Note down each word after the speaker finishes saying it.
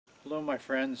Hello, my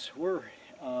friends. We're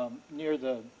near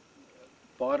the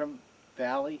bottom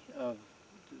valley of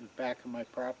the back of my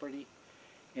property,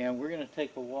 and we're going to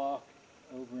take a walk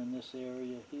over in this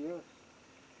area here.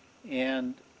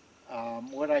 And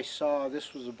what I saw,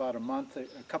 this was about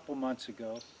a couple months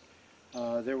ago,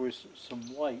 there was some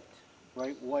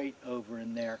bright white over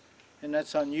in there, and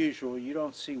that's unusual. You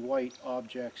don't see white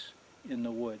objects in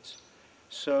the woods.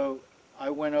 So I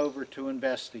went over to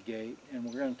investigate, and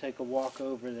we're going to take a walk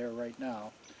over there right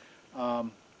now.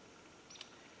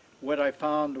 What I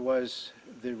found was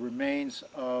the remains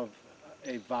of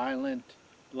a violent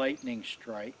lightning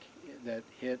strike that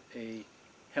hit a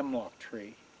hemlock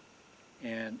tree,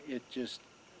 and it just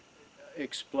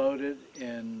exploded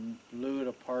and blew it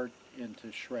apart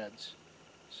into shreds.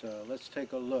 So let's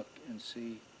take a look and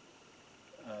see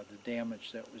the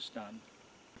damage that was done.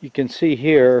 You can see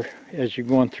here, as you're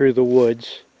going through the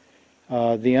woods,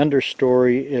 the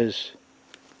understory is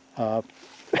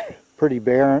pretty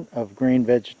barren of green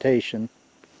vegetation,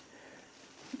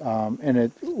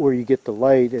 and where you get the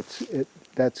light,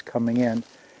 that's coming in.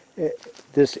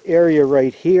 This area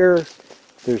right here,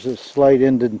 there's a slight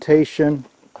indentation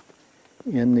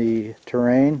in the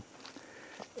terrain,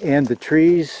 and the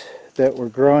trees that were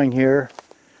growing here,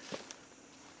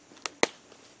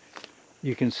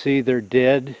 you can see they're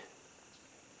dead,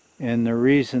 and the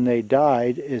reason they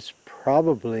died is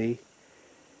probably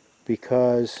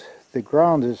because the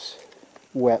ground is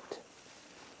wet,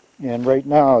 and right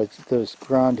now this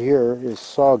ground here is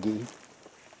soggy.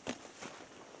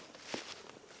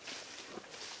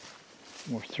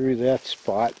 We're through that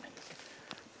spot.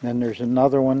 Then there's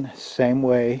another one, same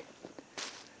way,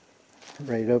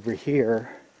 right over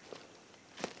here.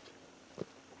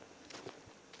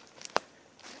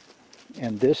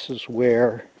 And this is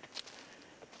where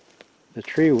the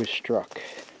tree was struck.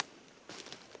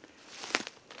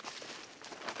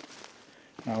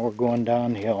 Now we're going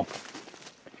downhill.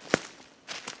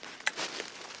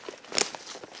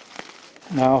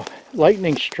 Now,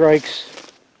 lightning strikes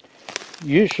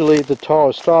usually the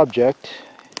tallest object.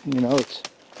 You know, it's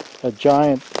a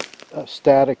giant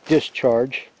static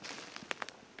discharge.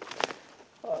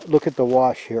 Look at the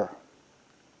wash here.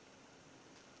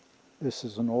 This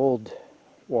is an old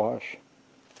wash.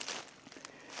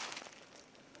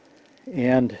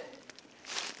 And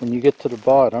when you get to the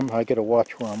bottom, I got to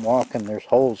watch where I'm walking. There's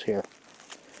holes here.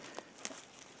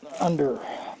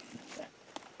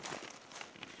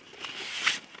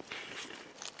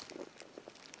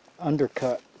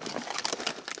 Undercut.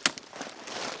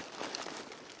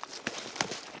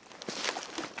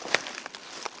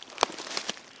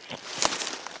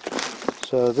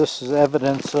 So this is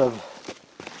evidence of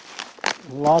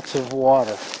lots of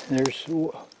water. There's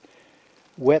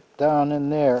wet down in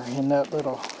there in that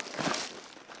little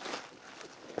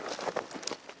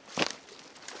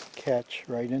catch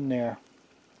right in there,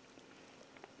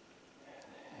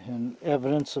 and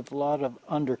evidence of a lot of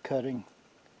undercutting.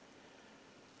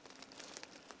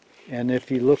 And if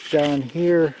you look down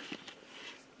here,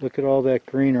 look at all that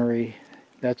greenery.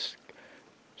 That's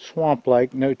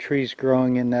swamp-like, no trees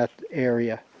growing in that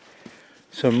area.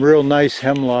 Some real nice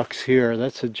hemlocks here.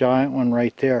 That's a giant one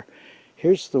right there.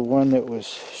 Here's the one that was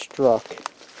struck,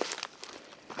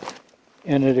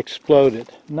 and it exploded.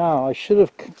 Now, I should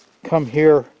have come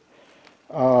here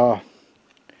a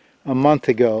month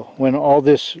ago when all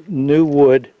this new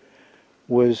wood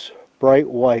was bright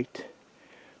white.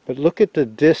 But look at the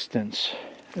distance.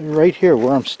 Right here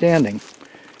where I'm standing,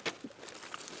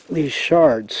 these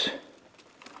shards,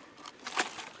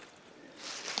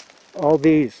 all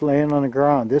these laying on the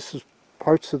ground, this is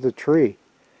parts of the tree.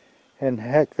 And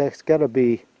heck, that's got to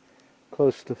be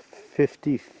close to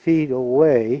 50 feet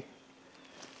away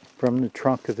from the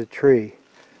trunk of the tree.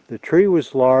 The tree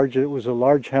was large. It was a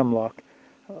large hemlock.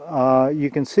 You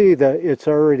can see that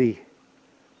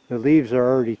the leaves are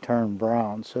already turned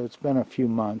brown, so it's been a few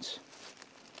months.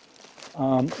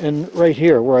 And right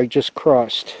here where I just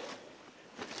crossed,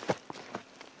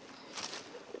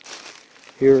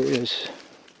 here is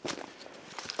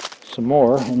some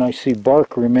more, and I see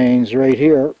bark remains right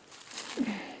here.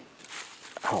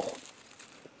 Ow.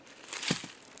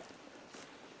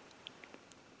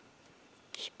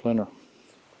 Splinter.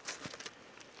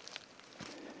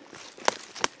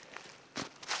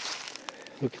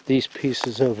 Look at these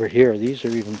pieces over here. These are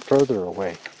even further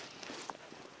away.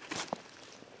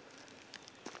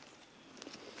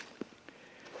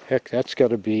 Heck, that's got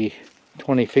to be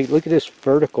 20 feet. Look at this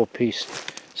vertical piece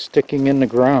sticking in the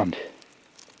ground.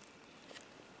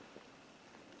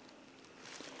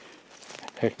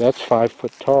 Heck, that's 5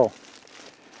 foot tall.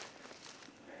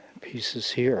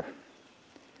 Pieces here.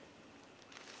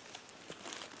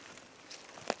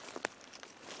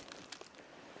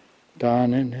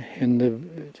 down in the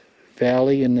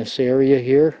valley in this area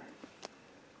here.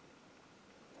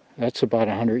 That's about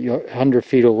 100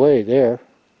 feet away there.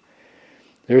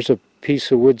 There's a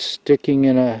piece of wood sticking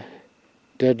in a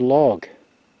dead log.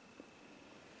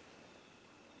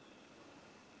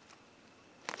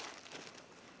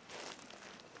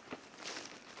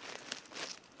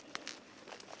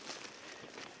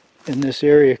 In this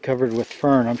area covered with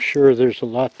fern, I'm sure there's a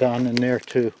lot down in there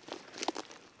too.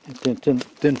 It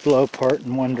didn't blow apart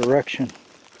in one direction.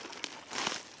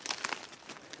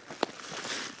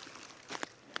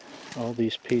 All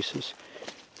these pieces.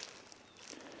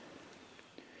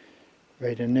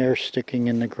 Right in there, sticking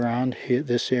in the ground, here,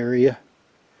 this area.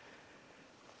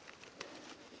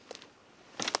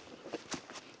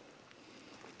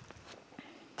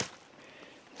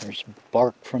 There's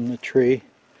bark from the tree.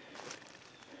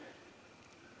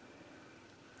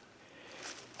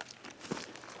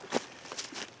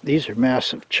 These are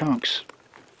massive chunks.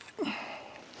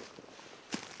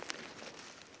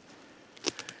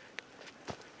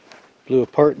 Blew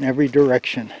apart in every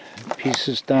direction.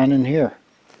 Pieces down in here.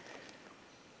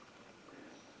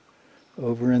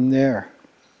 Over in there.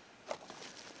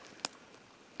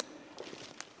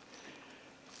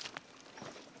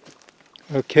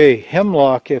 Okay,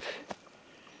 hemlock, if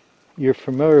you're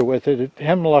familiar with it,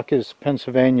 hemlock is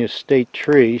Pennsylvania's state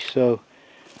tree, so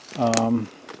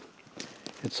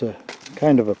it's a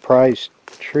kind of a prized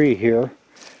tree here.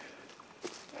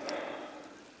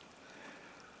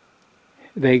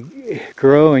 They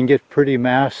grow and get pretty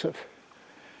massive.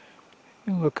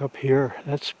 Look up here,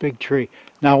 that's a big tree.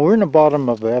 Now we're in the bottom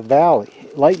of a valley.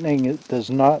 Lightning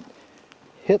does not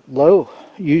hit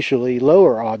usually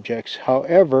lower objects.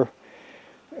 However,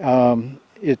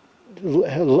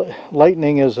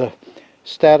 lightning is a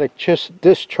static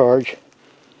discharge,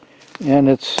 and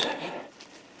it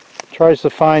tries to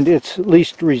find its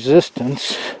least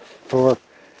resistance for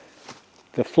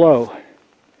the flow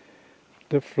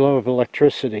of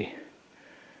electricity.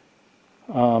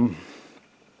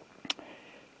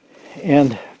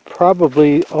 And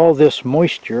probably all this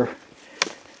moisture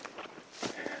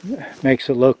makes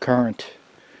a low current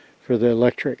for the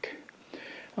electric.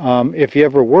 If you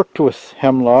ever worked with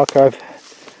hemlock, I've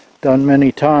done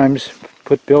many times,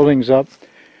 put buildings up,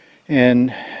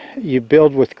 and you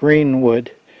build with green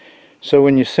wood. So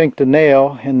when you sink the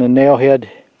nail and the nail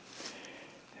head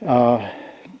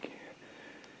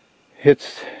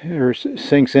hits or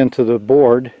sinks into the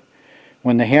board,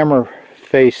 when the hammer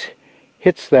face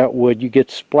hits that wood, you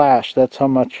get splashed. That's how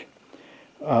much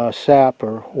sap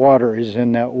or water is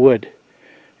in that wood.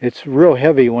 It's real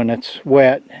heavy when it's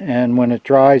wet, and when it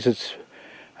dries it's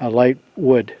a light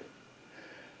wood.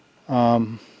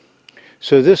 So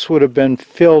this would have been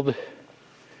filled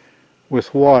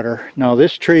with water. Now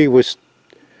this tree was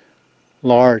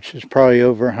large, it's probably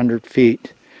over 100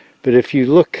 feet. But if you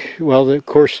look, well, of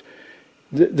course,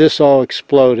 this all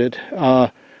exploded.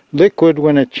 Liquid,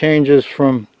 when it changes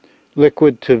from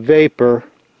liquid to vapor,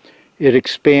 it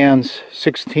expands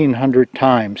 1,600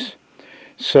 times.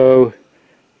 So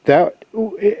that,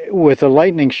 with a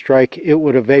lightning strike, it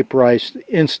would have vaporized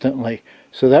instantly.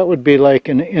 So that would be like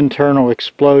an internal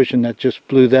explosion that just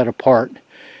blew that apart.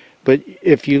 But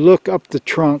if you look up the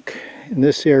trunk in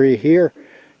this area here,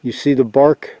 you see the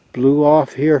bark blew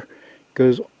off here,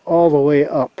 goes all the way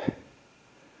up.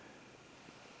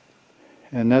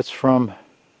 And that's from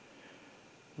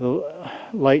the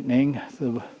lightning,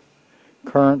 the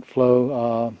current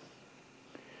flow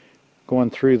going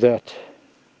through that.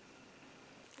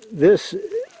 This,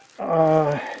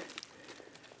 to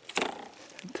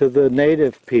the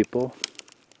native people,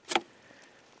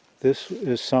 this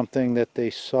is something that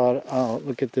they saw. Oh,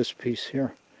 look at this piece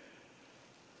here,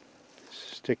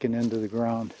 sticking into the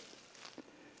ground.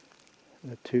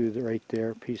 The two right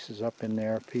there, pieces up in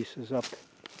there, pieces up,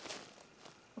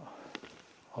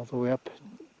 all the way up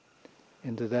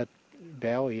into that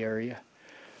valley area.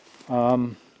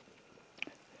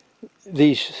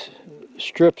 These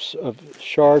strips of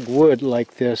charred wood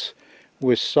like this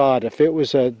was sawed. If it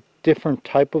was a different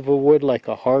type of a wood, like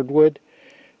a hardwood,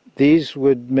 these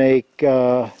would make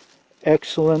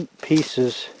excellent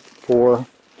pieces for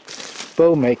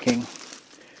bow making.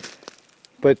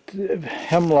 But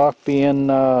hemlock being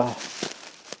not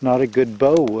a good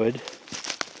bow wood,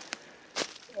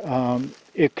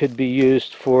 it could be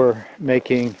used for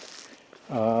making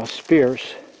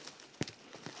spears,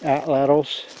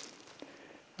 atlatls,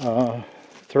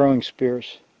 throwing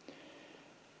spears.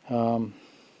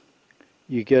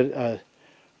 You get a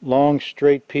long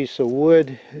straight piece of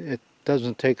wood. It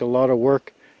doesn't take a lot of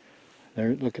work.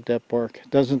 There, look at that bark. It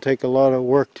doesn't take a lot of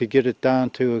work to get it down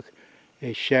to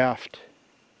a shaft.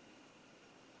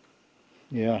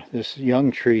 Yeah, this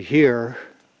young tree here,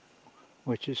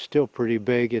 which is still pretty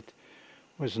big, it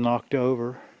was knocked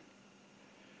over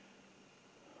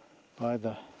by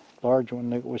the large one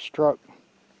that was struck.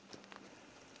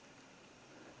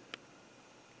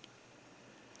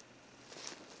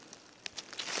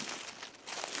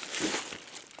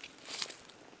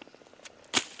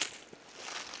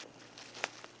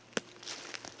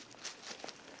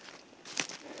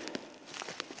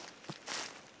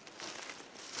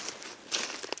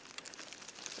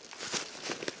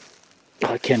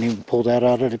 I can't even pull that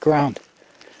out of the ground.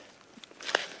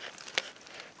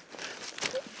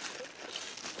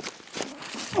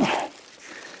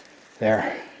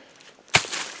 There.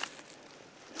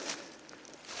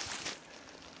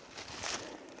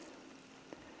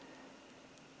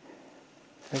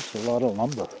 That's a lot of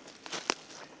lumber.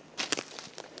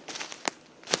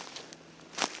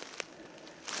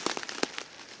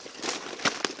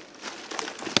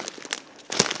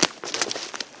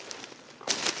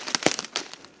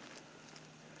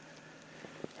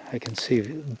 I can see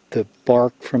the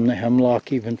bark from the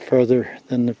hemlock even further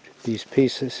than these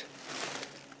pieces.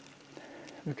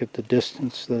 Look at the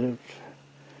distance that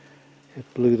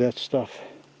it blew that stuff.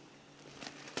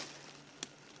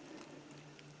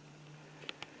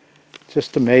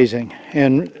 Just amazing.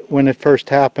 And when it first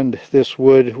happened, this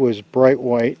wood was bright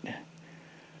white.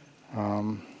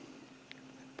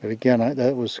 But again,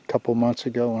 that was a couple months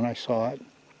ago when I saw it.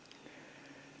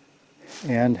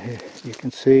 And you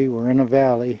can see we're in a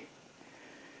valley.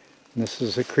 And this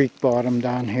is a creek bottom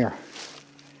down here.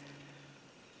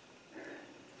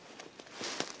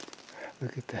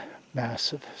 Look at the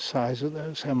massive size of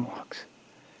those hemlocks.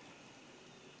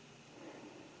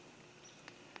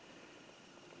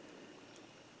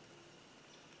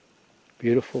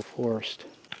 Beautiful forest.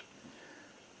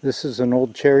 This is an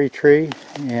old cherry tree,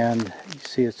 and you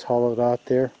see it's hollowed out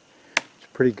there. It's a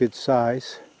pretty good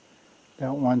size.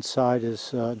 That one side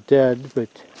is dead, but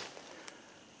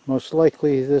most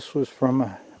likely this was from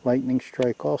a lightning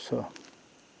strike also.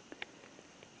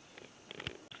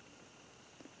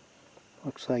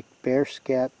 Looks like bear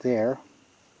scat there.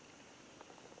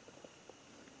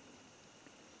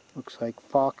 Looks like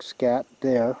fox scat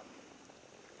there.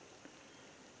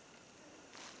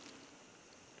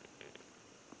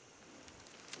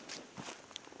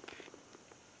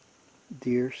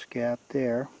 Deer scat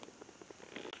there.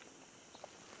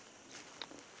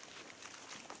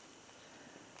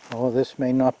 Oh, this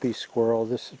may not be squirrel.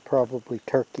 This is probably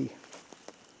turkey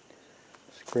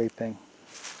scraping.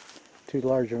 Too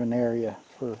large of an area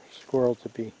for squirrel to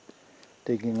be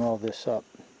digging all this up.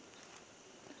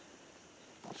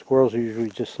 Squirrels usually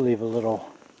just leave a little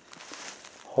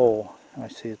hole. I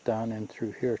see it down in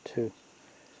through here too.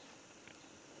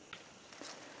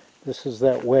 This is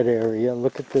that wet area.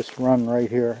 Look at this run right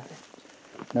here.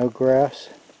 No grass.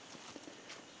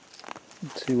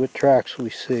 Let's see what tracks we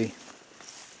see.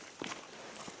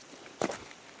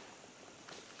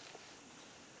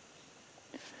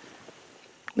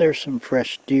 There's some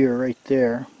fresh deer right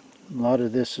there. A lot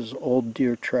of this is old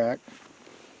deer track.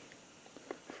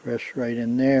 Fresh right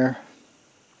in there.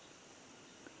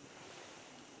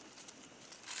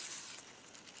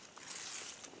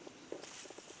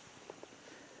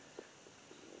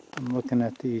 I'm looking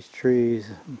at these trees.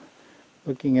 I'm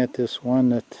looking at this one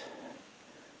that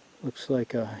looks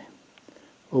like a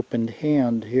opened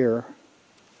hand here.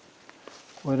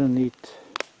 What a neat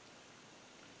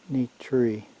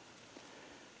tree.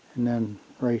 And then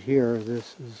right here,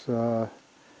 this is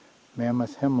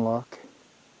mammoth hemlock.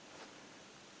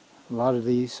 A lot of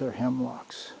these are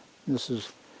hemlocks. This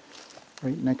is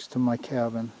right next to my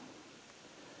cabin.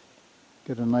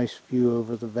 Get a nice view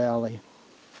over the valley.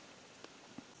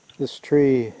 This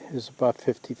tree is about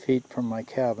 50 feet from my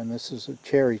cabin. This is a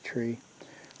cherry tree.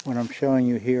 What I'm showing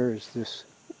you here is this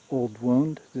old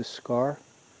wound, this scar.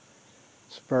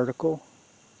 It's vertical.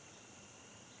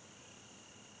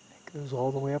 It goes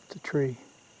all the way up the tree.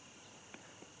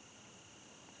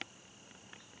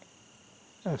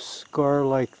 A scar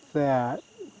like that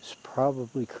is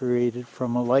probably created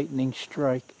from a lightning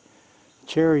strike.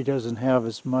 Cherry doesn't have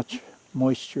as much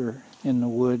moisture in the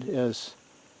wood as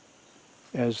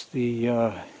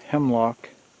the hemlock.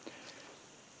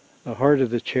 The heart of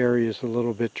the cherry is a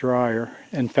little bit drier.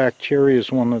 In fact, cherry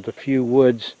is one of the few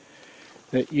woods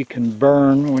that you can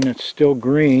burn when it's still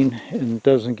green and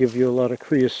doesn't give you a lot of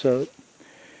creosote.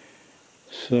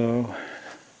 So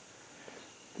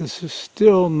this is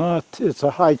still not, it's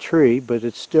a high tree, but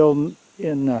it's still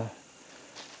in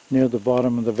near the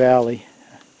bottom of the valley.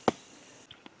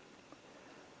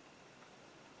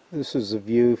 This is a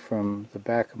view from the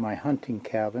back of my hunting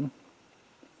cabin.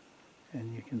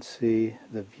 And you can see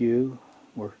the view.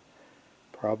 We're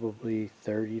probably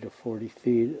 30 to 40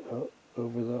 feet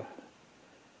over the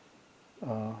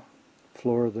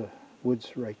floor of the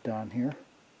woods right down here.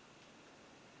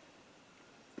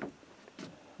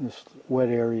 This wet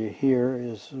area here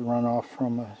is runoff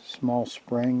from a small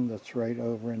spring that's right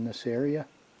over in this area.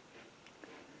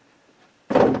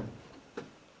 A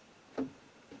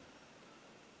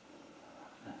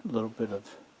little bit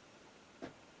of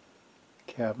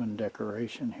cabin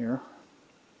decoration here.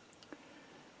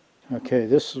 Okay,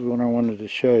 this is what I wanted to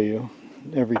show you.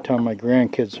 Every time my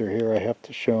grandkids are here, I have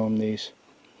to show them these.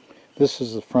 This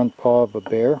is the front paw of a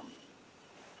bear.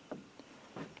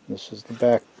 This is the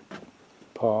back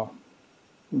paw.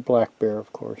 Black bear,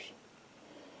 of course.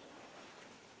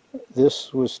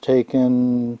 This was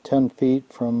taken 10 feet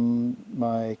from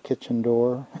my kitchen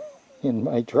door in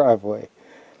my driveway.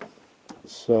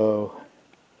 So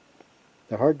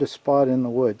they're hard to spot in the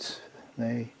woods.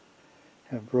 They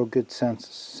have real good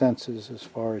senses as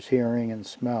far as hearing and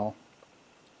smell.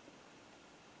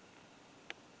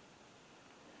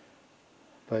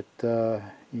 But you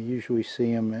usually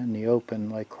see them in the open,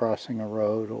 like crossing a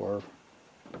road, or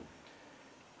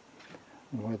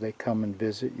where they come and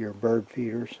visit your bird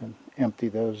feeders and empty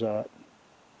those out.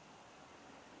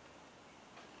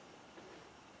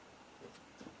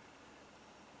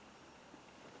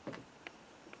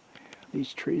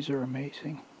 These trees are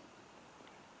amazing.